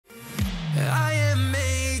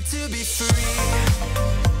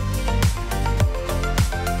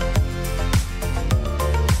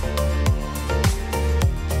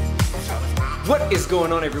What is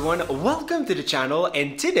going on, everyone? Welcome to the channel,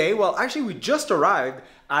 and today, well, actually we just arrived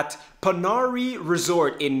at Panari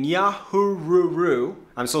Resort in Nyahururu.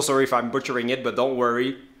 I'm so sorry if I'm butchering it, but don't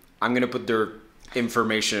worry, I'm gonna put their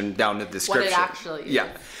information down in the description. What it actually is. Yeah.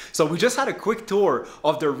 So we just had a quick tour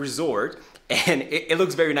of the resort, and it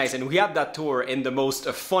looks very nice, and we have that tour in the most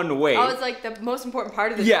fun way. Oh, it's like the most important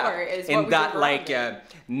part of the tour is what in we that did like around it.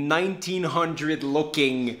 1900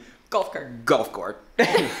 looking golf cart.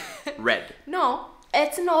 Red. No,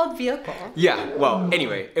 it's an old vehicle. Yeah, well,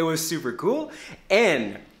 anyway, it was super cool.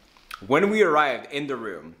 And when we arrived in the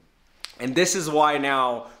room, and this is why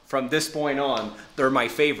now, from this point on, they're my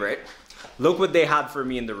favorite. Look what they had for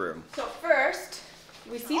me in the room. So first,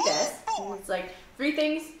 we see this, and it's like 3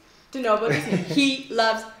 things to know about Disney. He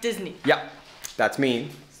loves Disney. Yeah, that's me.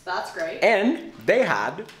 So that's great. And they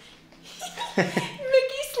had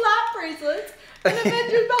Mickey slap bracelets and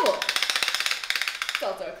Avengers bubble. It's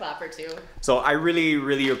also a clapper too. So I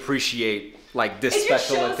really appreciate like this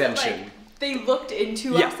special attention. That, like, they looked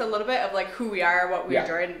into us a little bit of like who we are, what we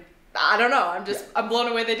enjoy, and I don't know. I'm blown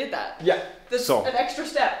away they did that. Yeah. That's so an extra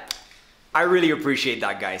step. I really appreciate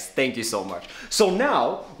that, guys. Thank you so much. So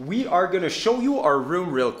now we are gonna show you our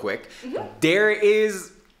room real quick. There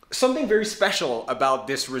is something very special about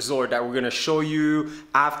this resort that we're gonna show you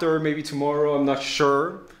after, maybe tomorrow, I'm not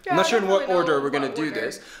sure. Yeah, I'm not sure in what really order we're gonna do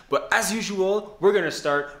this, but as usual, we're gonna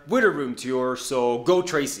start with a room tour, so go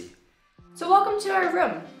Tracy. So welcome to our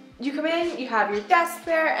room. You come in, you have your desk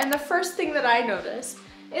there, and the first thing that I noticed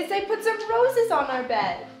is they put some roses on our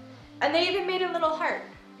bed. And they even made a little heart.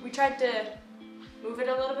 We tried to move it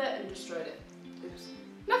a little bit and destroyed it. Oops.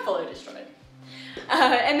 Not fully destroyed.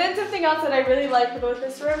 And then something else that I really like about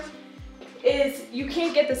this room is you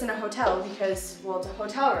can't get this in a hotel because, well, it's a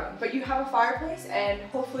hotel room, but you have a fireplace, and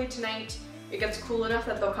hopefully tonight it gets cool enough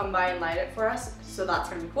that they'll come by and light it for us, so that's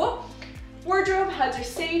gonna be cool. Wardrobe has your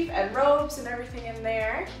safe and robes and everything in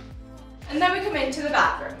there. And then we come into the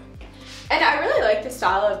bathroom. And I really like the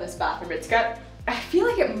style of this bathroom. It's got, I feel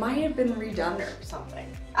like it might have been redone or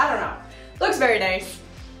something. I don't know. Looks very nice.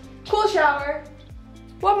 Cool shower.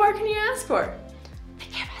 What more can you ask for? They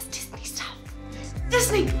give us Disney stuff.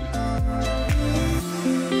 Disney!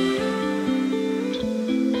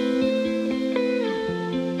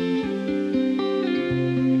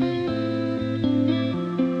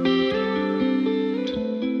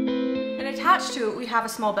 And attached to it, we have a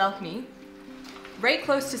small balcony, right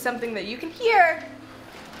close to something that you can hear.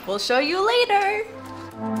 We'll show you later.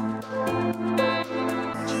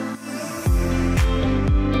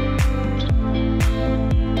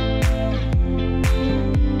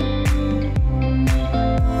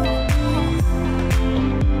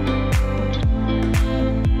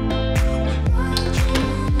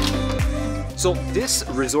 So this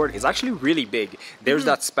resort is actually really big. There's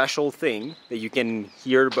that special thing that you can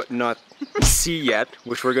hear but not see yet,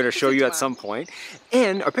 which we're gonna show you at some point.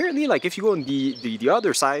 And apparently, like if you go on the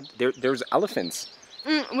other side, there's elephants.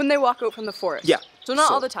 When they walk out from the forest. Yeah. So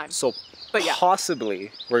not all the time. So but yeah.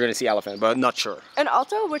 Possibly we're gonna see elephant, but not sure. And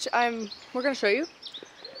also, which we're gonna show you,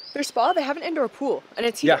 their spa, they have an indoor pool and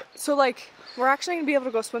it's here. Yeah. So like, we're actually gonna be able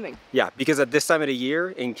to go swimming. Yeah, because at this time of the year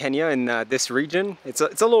in Kenya, in this region, it's a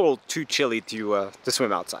little too chilly to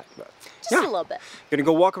swim outside. But Just a little bit. Gonna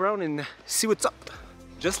go walk around and see what's up.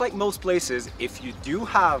 Just like most places, if you do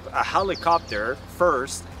have a helicopter,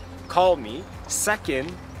 first, call me.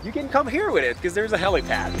 Second, you can come here with it because there's a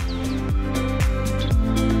helipad.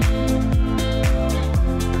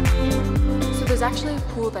 So there's actually a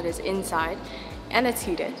pool that is inside and it's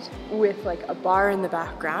heated with like a bar in the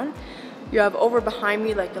background. You have over behind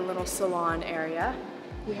me like a little salon area.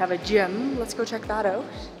 We have a gym. Let's go check that out.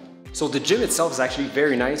 So the gym itself is actually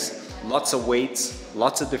very nice. Lots of weights,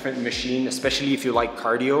 lots of different machines, especially if you like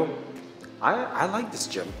cardio. I like this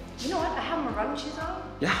gym. You know what? I have my running shoes on.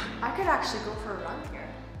 Yeah. I could actually go for a run here.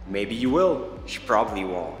 Maybe you will. You probably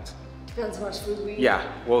won't. Depends how much food we eat. Yeah,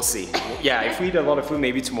 we'll see. Yeah, if we eat a lot of food,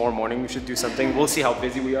 maybe tomorrow morning we should do something. We'll see how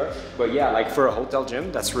busy we are. But yeah, like for a hotel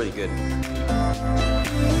gym, that's really good.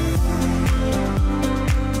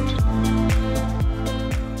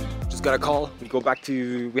 Got a call. We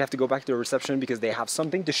have to go back to the reception because they have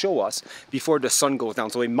something to show us before the sun goes down.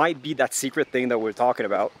 So it might be that secret thing that we're talking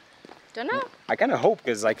about. Don't know. I kind of hope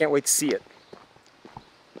because I can't wait to see it.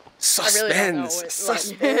 Suspense!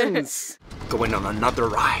 Suspense! Going on another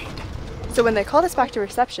ride. So when they called us back to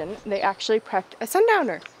reception, they actually prepped a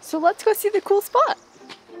sundowner. So let's go see the cool spot.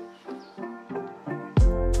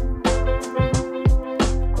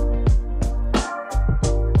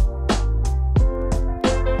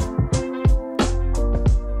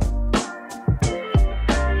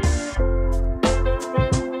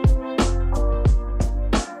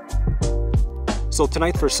 So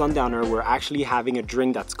tonight for Sundowner, we're actually having a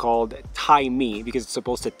drink that's called Tie Me because it's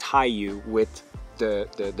supposed to tie you with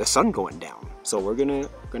the sun going down. So we're gonna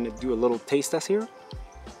do a little taste test here.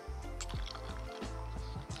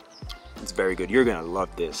 It's very good. You're gonna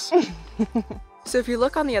love this. So if you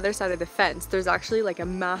look on the other side of the fence, there's actually like a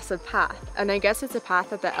massive path. And I guess it's a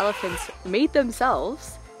path that the elephants made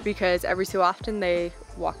themselves because every so often they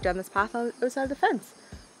walk down this path outside the fence,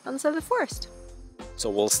 on the side of the forest.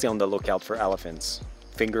 So we'll stay on the lookout for elephants.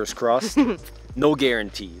 Fingers crossed. No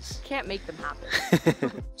guarantees. Can't make them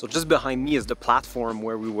happen. So just behind me is the platform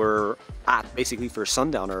where we were at basically for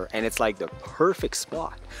Sundowner, and it's like the perfect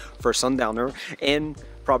spot for Sundowner and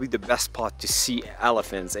probably the best spot to see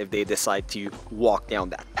elephants if they decide to walk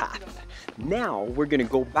down that path. Now we're gonna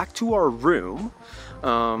go back to our room,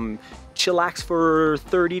 chillax for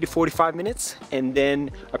 30 to 45 minutes, and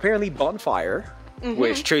then apparently bonfire,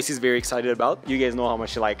 which Tracy's very excited about. You guys know how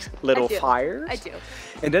much she likes little fires. I do.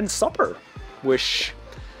 And then supper, which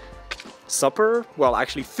well,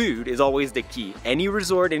 actually food is always the key. Any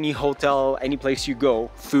resort, any hotel, any place you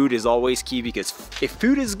go, food is always key because if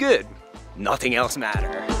food is good, nothing else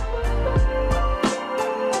matters.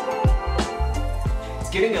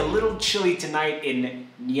 It's getting a little chilly tonight in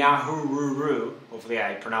Nyahururu. Hopefully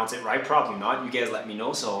I pronounce it right, probably not. You guys let me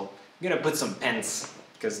know. So I'm gonna put some pants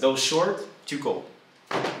because those short, too cold.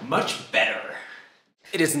 Much better.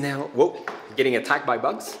 It is now, whoa, getting attacked by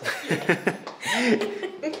bugs.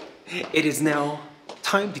 It is now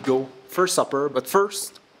time to go for supper, but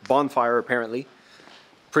first, bonfire apparently.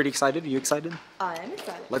 Pretty excited? Are you excited? I am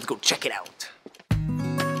excited. Let's go check it out.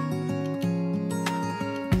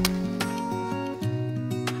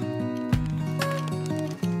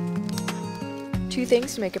 Two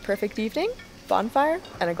things to make a perfect evening: bonfire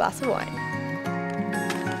and a glass of wine.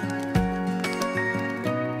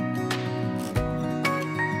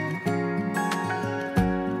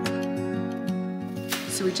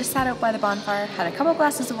 So we just sat out by the bonfire, had a couple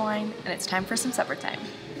glasses of wine, and it's time for some supper time.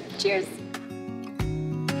 Cheers!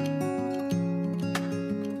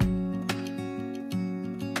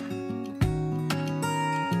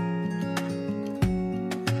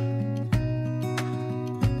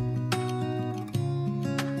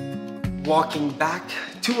 Walking back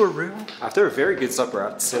to our room after a very good supper. I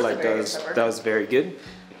have to say, like, that was very good.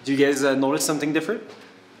 Do you guys notice something different?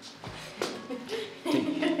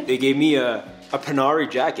 They gave me a Panari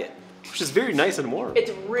jacket, which is very nice and warm.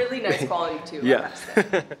 It's really nice quality too. Yeah.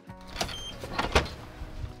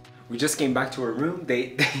 We just came back to our room.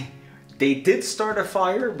 They did start a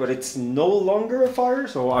fire, but it's no longer a fire,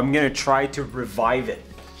 so I'm gonna try to revive it.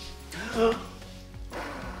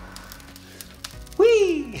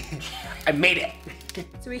 Whee! I made it!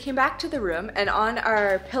 So we came back to the room, and on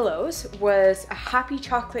our pillows was a happy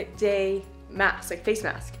chocolate day mask, like face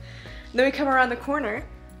mask. And then we come around the corner,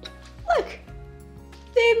 look,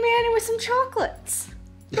 they made it with some chocolates.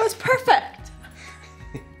 It was perfect.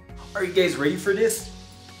 Are you guys ready for this?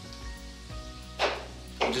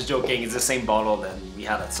 I'm just joking, it's the same bottle that we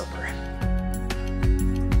had at supper.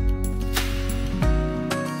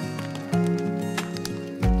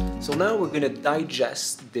 So now we're gonna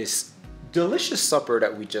digest this delicious supper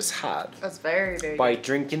that we just had. That's very, very by good.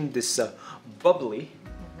 drinking this bubbly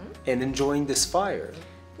and enjoying this fire.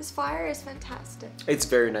 This fire is fantastic. It's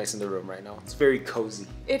very nice in the room right now. It's very cozy.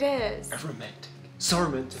 It is. Romantic. So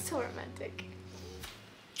romantic. So romantic.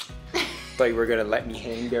 Thought you were gonna let me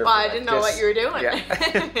hang there. Well, I didn't know what you were doing.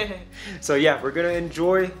 Yeah. So yeah, we're gonna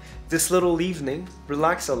enjoy this little evening,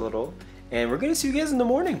 relax a little, and we're gonna see you guys in the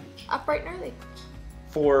morning. Up bright and early.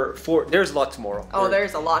 For there's a lot tomorrow. Oh,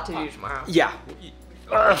 there's a lot to do tomorrow. Yeah.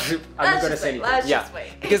 I'm not gonna say anything. Let's just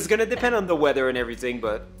wait. Because it's gonna depend on the weather and everything,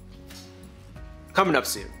 but coming up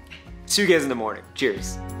soon. See you guys in the morning.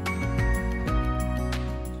 Cheers.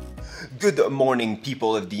 Good morning,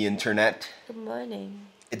 people of the internet. Good morning.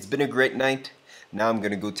 It's been a great night. Now I'm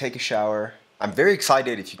gonna go take a shower. I'm very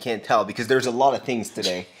excited, if you can't tell, because there's a lot of things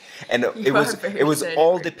today. And it was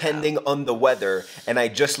all depending on the weather, and I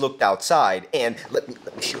just looked outside, and let me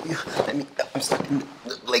show you. I'm stuck in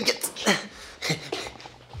the blankets.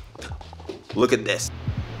 Look at this.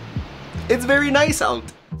 It's very nice out.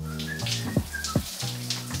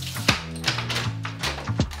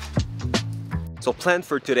 So plan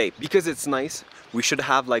for today, because it's nice, we should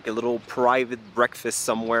have like a little private breakfast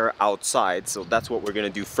somewhere outside. So that's what we're gonna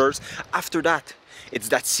do first. After that, it's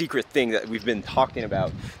that secret thing that we've been talking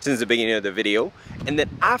about since the beginning of the video. And then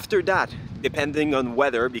after that, depending on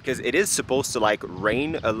weather, because it is supposed to like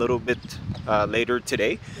rain a little bit later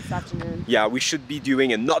today. This afternoon. Yeah, we should be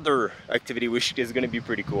doing another activity, which is gonna be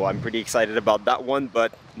pretty cool. I'm pretty excited about that one,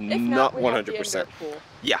 but not 100%.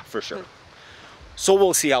 Yeah, for sure. So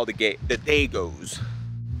we'll see how the day goes.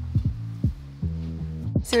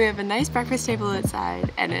 So we have a nice breakfast table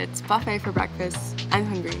outside and it's buffet for breakfast. I'm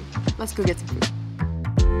hungry. Let's go get some food.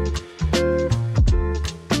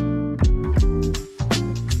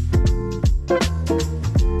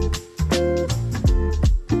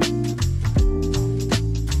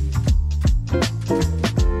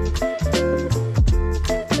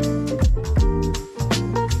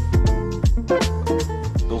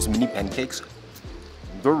 Those mini pancakes,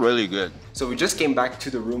 they're really good. So we just came back to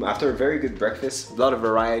the room after a very good breakfast. A lot of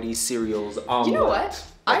variety, cereals, omelette. You know what?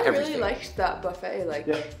 I really everything. liked that buffet. Like,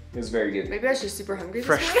 yeah, it was very good. Maybe I was just super hungry.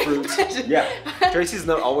 Fresh fruits. Yeah, Tracy's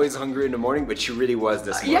not always hungry in the morning, but she really was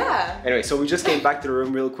this morning. Yeah. Anyway, so we just came back to the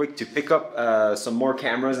room real quick to pick up some more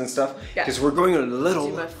cameras and stuff because we're going on a little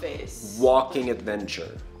See my face. walking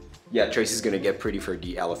adventure. Yeah, Tracy's gonna get pretty for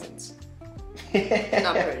the elephants.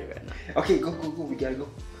 Not pretty right now. Okay, go. We gotta go.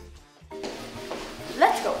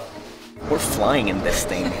 Let's go. We're flying in this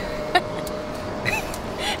thing.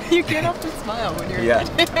 You can't help but smile when you're Yeah,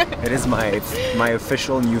 it is my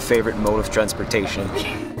official new favorite mode of transportation.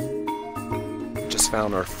 Just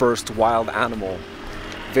found our first wild animal.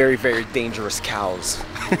 Very, very dangerous cows.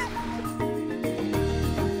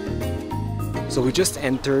 So we just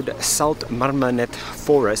entered South Marmanet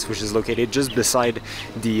Forest, which is located just beside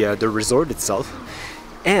the resort itself.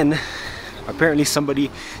 And apparently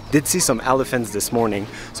somebody did see some elephants this morning.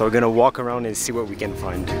 So we're gonna walk around and see what we can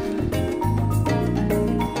find.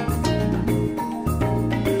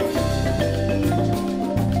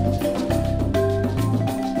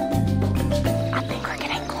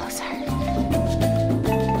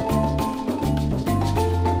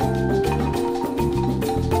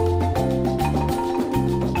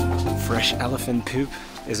 Fresh elephant poop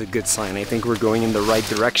is a good sign. I think we're going in the right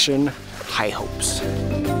direction. High hopes.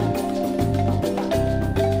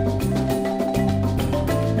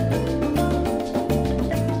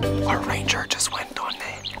 Our ranger just went on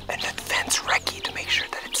an advanced recce to make sure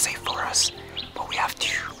that it's safe for us. But we have to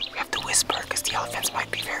whisper because the elephants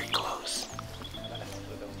might be very close.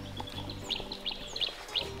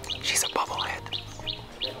 She's a bubblehead.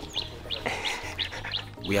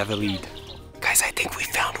 We have a lead. Guys, I think we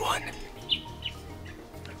found one.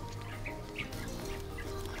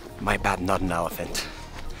 My bad, not an elephant.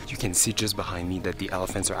 You can see just behind me that the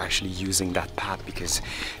elephants are actually using that path because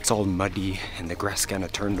it's all muddy and the grass kind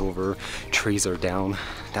of turned over, trees are down.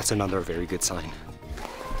 That's another very good sign.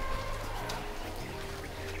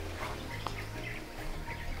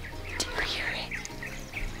 Do you hear it?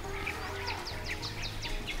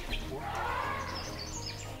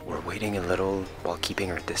 We're waiting a little while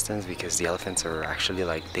keeping our distance because the elephants are actually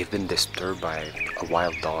they've been disturbed by a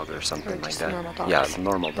wild dog or something like that. Normal dogs. Yeah,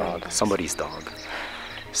 normal dog, somebody's dog.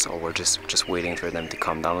 So we're just waiting for them to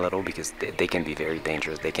calm down a little because they can be very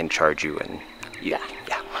dangerous. They can charge you and yeah,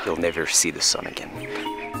 you'll never see the sun again.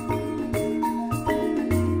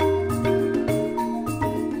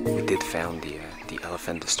 We did found the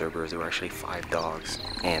elephant disturbers. There were actually 5 dogs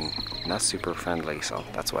and not super friendly, so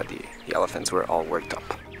that's why the elephants were all worked up.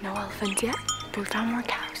 No elephants yet, but we found more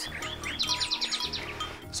cows.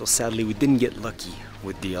 So sadly we didn't get lucky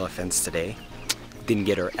with the elephants today. Didn't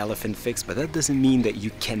get our elephant fix, but that doesn't mean that you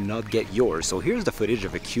cannot get yours. So here's the footage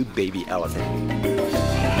of a cute baby elephant.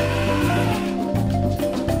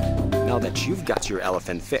 Now that you've got your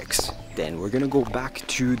elephant fix, then we're gonna go back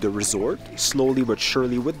to the resort slowly but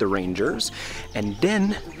surely with the rangers, and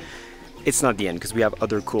then it's not the end because we have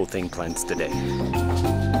other cool thing planned today.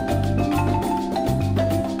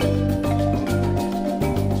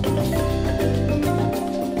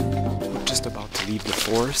 About to leave the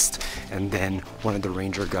forest, and then one of the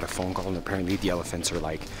rangers got a phone call, and apparently the elephants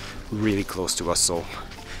are really close to us, so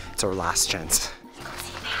it's our last chance.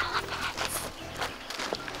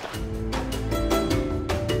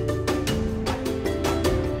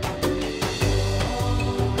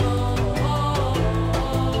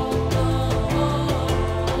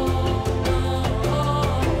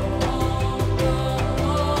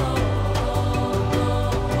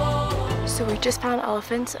 So we just found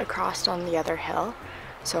elephants across on the other hill.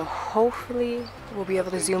 So hopefully we'll be able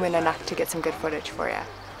to zoom in enough to get some good footage for you.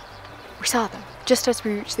 We saw them just as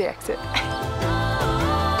we reached the exit.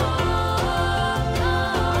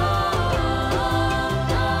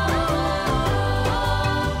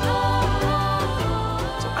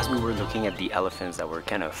 Looking at the elephants that were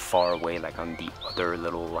kind of far away, like on the other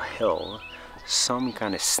little hill, some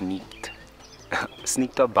kind of sneaked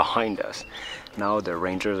up behind us. Now the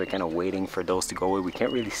rangers are kind of waiting for those to go away. We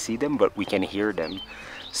can't really see them, but we can hear them.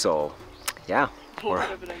 So yeah,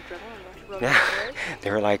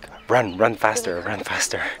 they were like, run faster, run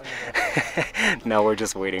faster. Now we're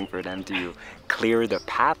just waiting for them to clear the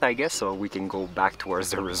path, I guess, so we can go back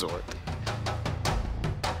towards the resort.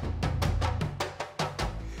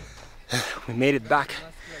 We made it back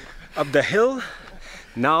up the hill.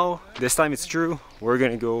 Now, this time it's true, we're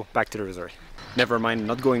gonna go back to the resort. Never mind,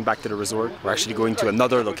 not going back to the resort, we're actually going to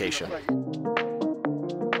another location.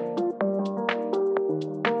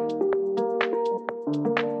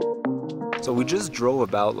 So we just drove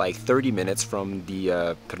about like 30 minutes from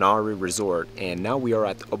the Panari Resort, and now we are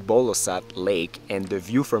at Obolosat Lake, and the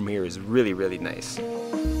view from here is really, really nice.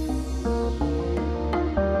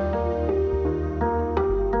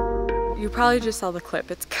 You probably just saw the clip.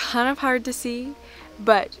 It's kind of hard to see,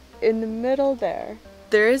 but in the middle there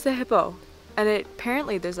is a hippo, and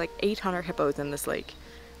apparently there's like 800 hippos in this lake.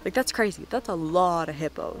 Like, that's crazy. That's a lot of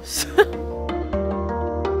hippos.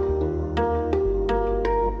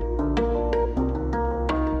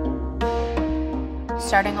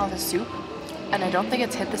 Starting all the soup, and I don't think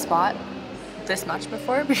it's hit the spot this much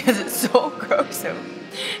before because it's so gross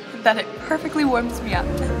that it perfectly warms me up.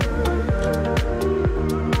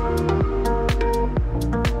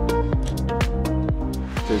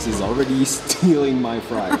 This is already stealing my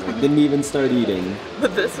fries. I didn't even start eating.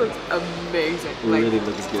 But this looks amazing. It really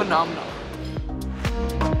looks good. Phenomenal.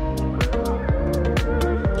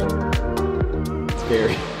 It's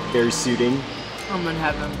very, very suiting. I'm in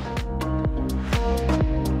heaven.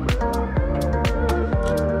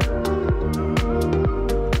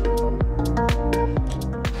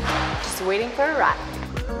 Just waiting for a ride.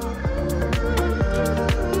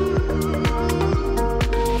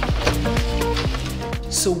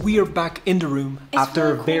 So we are back in the room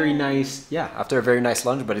after a very nice, after a very nice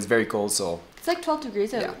lunch, but it's very cold, so. It's like 12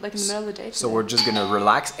 degrees out, like in the middle of the day. So we're just gonna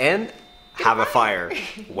relax and have a fire.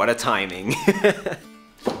 What a timing.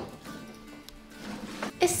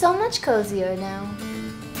 It's so much cozier now.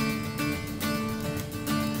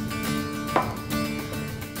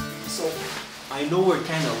 So I know we're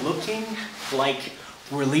kind of looking like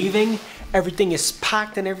we're leaving. Everything is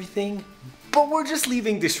packed and everything, but we're just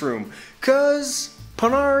leaving this room because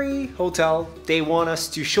Panari Hotel, they want us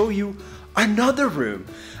to show you another room,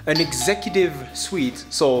 an executive suite.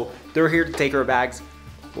 So they're here to take our bags.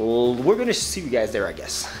 Well, we're gonna see you guys there, I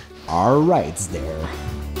guess. All right, it's there.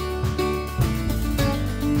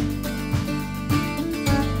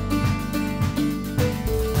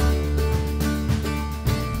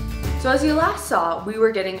 So as you last saw, we were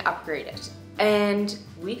getting upgraded, and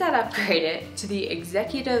we got upgraded to the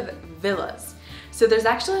executive villas. So there's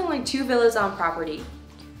actually only 2 villas on property.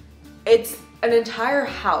 It's an entire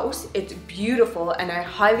house. It's beautiful, and I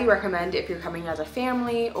highly recommend if you're coming as a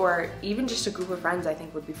family or even just a group of friends, I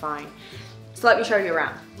think would be fine. So let me show you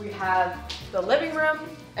around. We have the living room,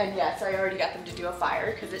 and yes, I already got them to do a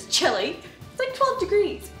fire because it's chilly. It's like 12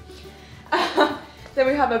 degrees. Then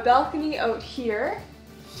we have a balcony out here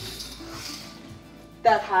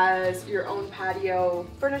that has your own patio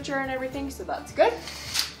furniture and everything, so that's good.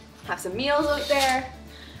 Have some meals out there.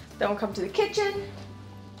 Then we'll come to the kitchen.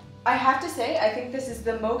 I have to say, I think this is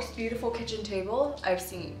the most beautiful kitchen table I've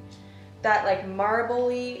seen. That like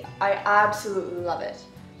marbly, I absolutely love it.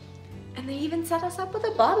 And they even set us up with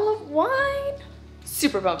a bottle of wine.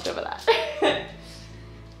 Super pumped over that.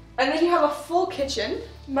 And then you have a full kitchen,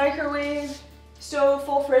 microwave, stove,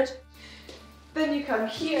 full fridge. Then you come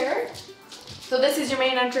here. So this is your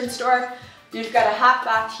main entrance door. You've got a half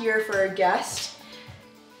bath here for a guest.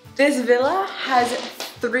 This villa has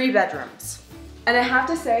 3 bedrooms. And I have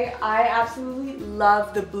to say, I absolutely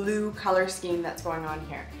love the blue color scheme that's going on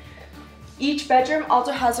here. Each bedroom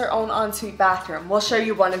also has their own ensuite bathroom. We'll show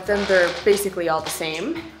you one of them. They're basically all the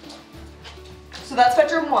same. So that's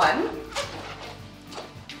bedroom 1.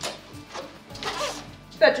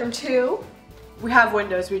 Bedroom 2. We have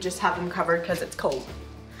windows, we just have them covered because it's cold.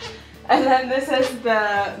 And then this is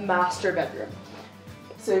the master bedroom.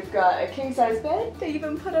 So we've got a king size bed. They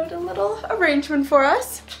even put out a little arrangement for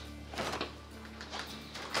us.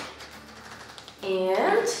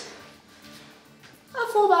 And a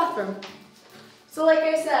full bathroom. So like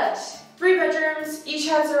I said, 3 bedrooms, each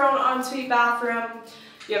has their own ensuite bathroom.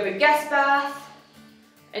 You have a guest bath.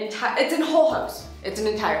 It's a whole house. It's an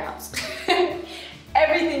entire house.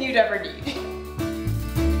 Everything you'd ever need.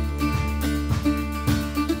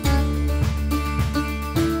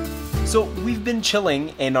 So we've been chilling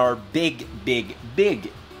in our big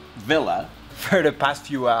villa for the past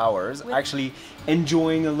few hours, actually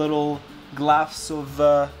enjoying a little glass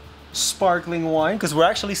of sparkling wine, because we're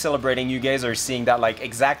actually celebrating. You guys are seeing that like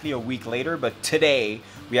exactly a week later, but today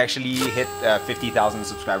we actually hit 50,000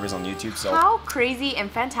 subscribers on YouTube. So how crazy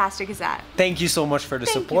and fantastic is that? Thank you so much for the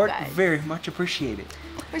support. You guys. Very much appreciated.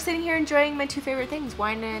 We're sitting here enjoying my two favorite things,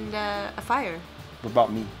 wine and a fire. What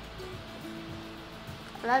about me?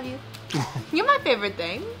 I love you. You're my favorite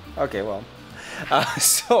thing. Okay, well.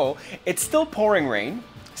 So, it's still pouring rain,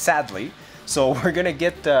 sadly. So we're gonna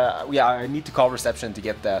get, I need to call reception to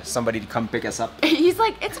get somebody to come pick us up. He's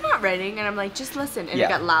like, it's not raining, and I'm like, just listen. And it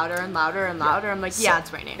got louder and louder and louder. I'm like, yeah,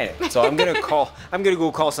 it's raining. Anyway, so I'm gonna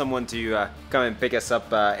go call someone to come and pick us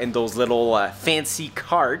up in those little fancy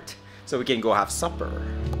cart so we can go have supper.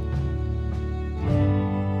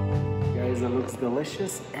 Guys, it looks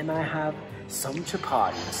delicious, and I have some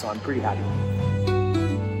chapati, so I'm pretty happy.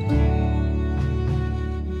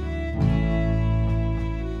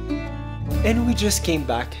 And we just came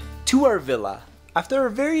back to our villa after a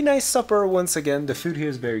very nice supper. Once again, the food here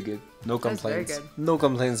is very good. No complaints. Very good. No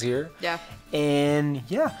complaints here. Yeah. And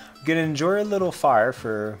yeah, we're gonna enjoy a little fire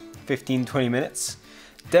for 15-20 minutes.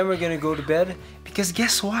 Then we're gonna go to bed because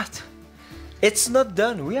guess what? It's not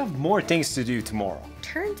done. We have more things to do tomorrow.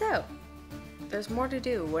 Turns out there's more to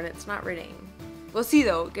do when it's not raining. We'll see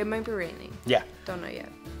though. It might be raining. Yeah. Don't know yet.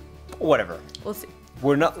 Whatever. We'll see.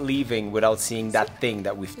 We're not leaving without seeing that thing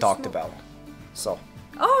that we've talked about. So.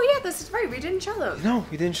 Oh yeah, this is right. We didn't show them. No,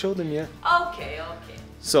 we didn't show them yet. Okay, okay.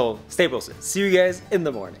 So stay posted. See you guys in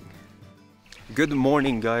the morning. Good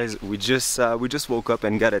morning, guys. We just woke up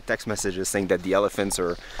and got a text message saying that the elephants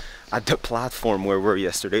are at the platform where we were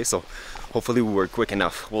yesterday. So hopefully we were quick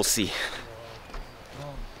enough. We'll see.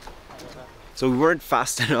 So we weren't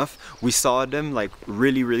fast enough. We saw them like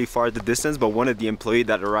really far at the distance, but one of the employees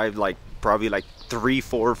that arrived like probably like 3,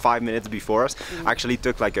 4, 5 minutes before us actually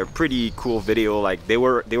took like a pretty cool video. Like they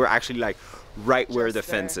were actually like right where the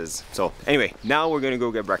fence is. So anyway, now we're gonna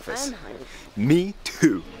go get breakfast. Me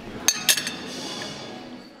too.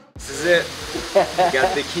 This is it. We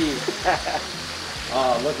got the key.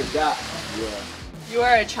 Oh, look at that. Yeah. You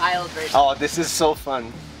are a child right now. Oh, this is so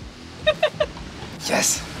fun.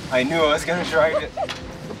 Yes, I knew I was gonna try it.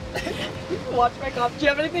 Watch my cop. Do you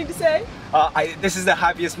have anything to say? This is the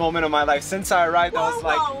happiest moment of my life. Since I arrived, I was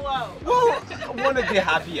like, whoa, one of the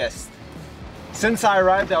happiest. Since I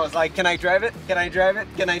arrived, I was like, can I drive it? Can I drive it?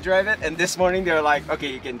 Can I drive it? And this morning, they were like,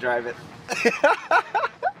 okay, you can drive it.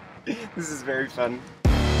 This is very fun.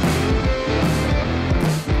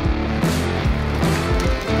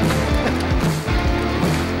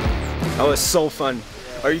 That was so fun.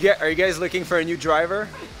 Are you guys looking for a new driver?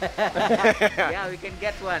 Yeah, we can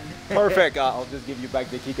get one. Perfect. I'll just give you back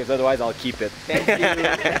the key because otherwise I'll keep it. Thank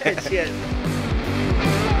you. Cheers.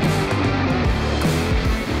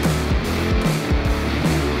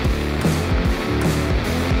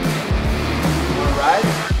 Alright.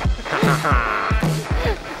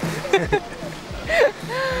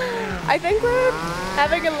 I think we're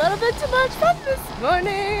having a little bit too much fun this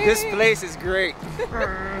morning. This place is great.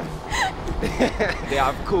 They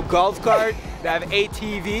have a cool golf cart. They have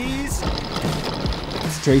ATVs.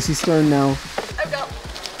 It's Tracy's turn now. I go.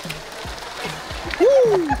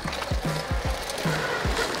 Woo!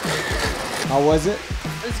 How was it?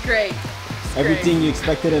 It was great. Everything you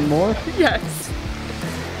expected and more? Yes.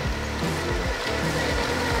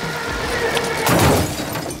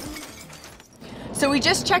 So we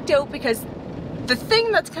just checked out because the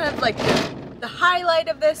thing that's kind of like the highlight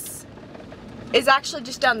of this is actually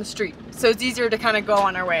just down the street. So it's easier to kind of go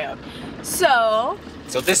on our way out. So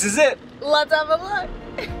this is it. let's have a look.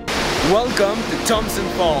 Welcome to Thompson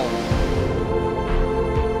Fall.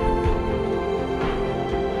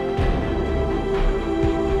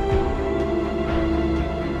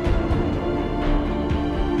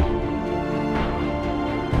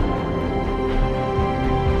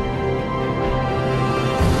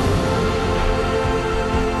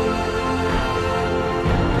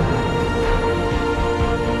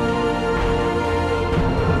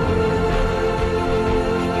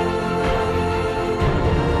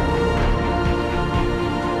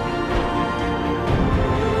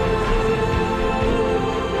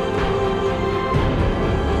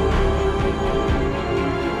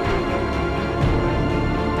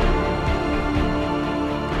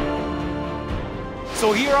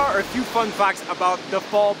 So here are a few fun facts about the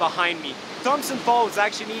fall behind me. Thompson Fall was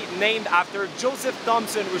actually named after Joseph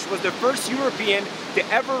Thompson, which was the first European to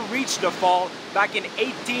ever reach the fall back in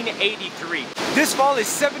 1883. This fall is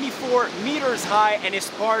 74 meters high and is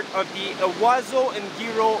part of the Ewaso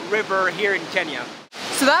Ngiro River here in Kenya.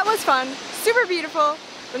 So that was fun, super beautiful,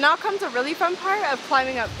 but now comes a really fun part of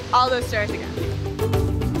climbing up all those stairs again.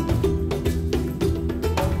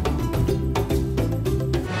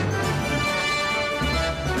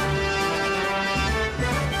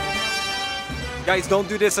 Guys, don't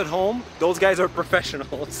do this at home. Those guys are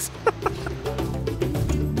professionals.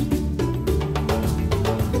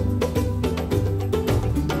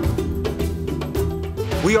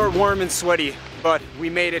 We are warm and sweaty, but we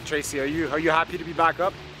made it, Tracy. Are you happy to be back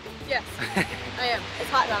up? Yes, I am. It's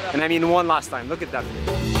hot now though. And I mean one last time. Look at that view.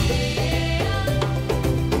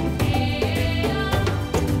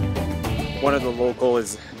 One of the local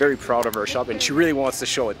is very proud of her shop and she really wants to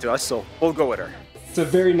show it to us, so we'll go with her. It's a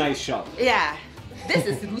very nice shop. Yeah, this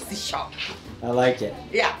is Lucy's shop. I like it.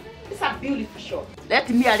 Yeah, it's a beautiful shop. Let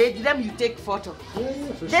me arrange them, you take photo.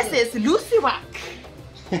 This is Lucy Wack.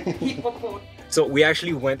 So we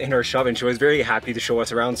actually went in her shop and she was very happy to show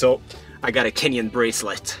us around, so I got a Kenyan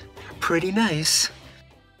bracelet. Pretty nice.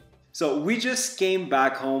 So we just came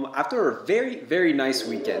back home after a very nice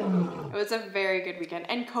weekend. It was a very good weekend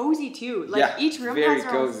and cozy too. Like Yeah, each room very has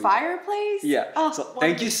their own cozy. fireplace. Yeah, Oh, so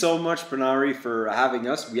thank you so much, Panari, for having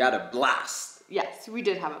us. We had a blast. Yes, we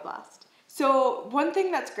did have a blast. So one thing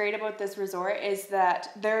that's great about this resort is that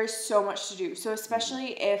there's so much to do. So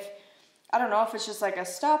especially if, I don't know if it's just like a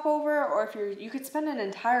stopover or if you could spend an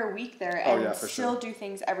entire week there and still do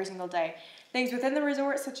things every single day. Things within the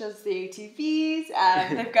resort such as the ATVs,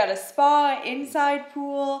 they've got a spa, inside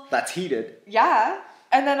pool. That's heated. Yeah.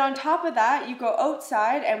 And then on top of that, you go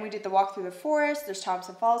outside and we did the walk through the forest. There's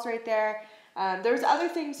Thompson Falls right there. There's other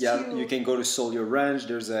things too. Yeah, you can go to Solio Ranch.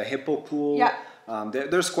 There's a hippo pool. Yeah.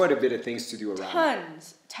 There's quite a bit of things to do around.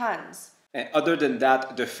 Tons. And other than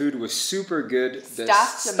that, the food was super good. The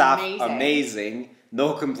Staff's staff amazing. amazing.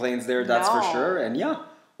 No complaints there, that's for sure. And yeah,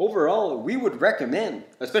 overall, we would recommend,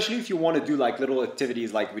 especially if you want to do like little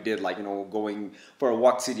activities like we did, like, you know, going for a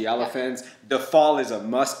walk to the elephants. The fall is a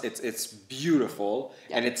must. It's beautiful.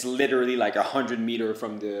 And it's literally like 100 meters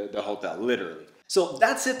from the hotel, literally. So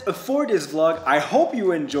that's it for this vlog. I hope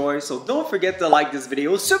you enjoy. So don't forget to like this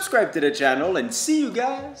video, subscribe to the channel, and see you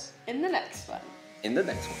guys In the next one. in the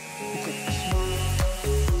next one.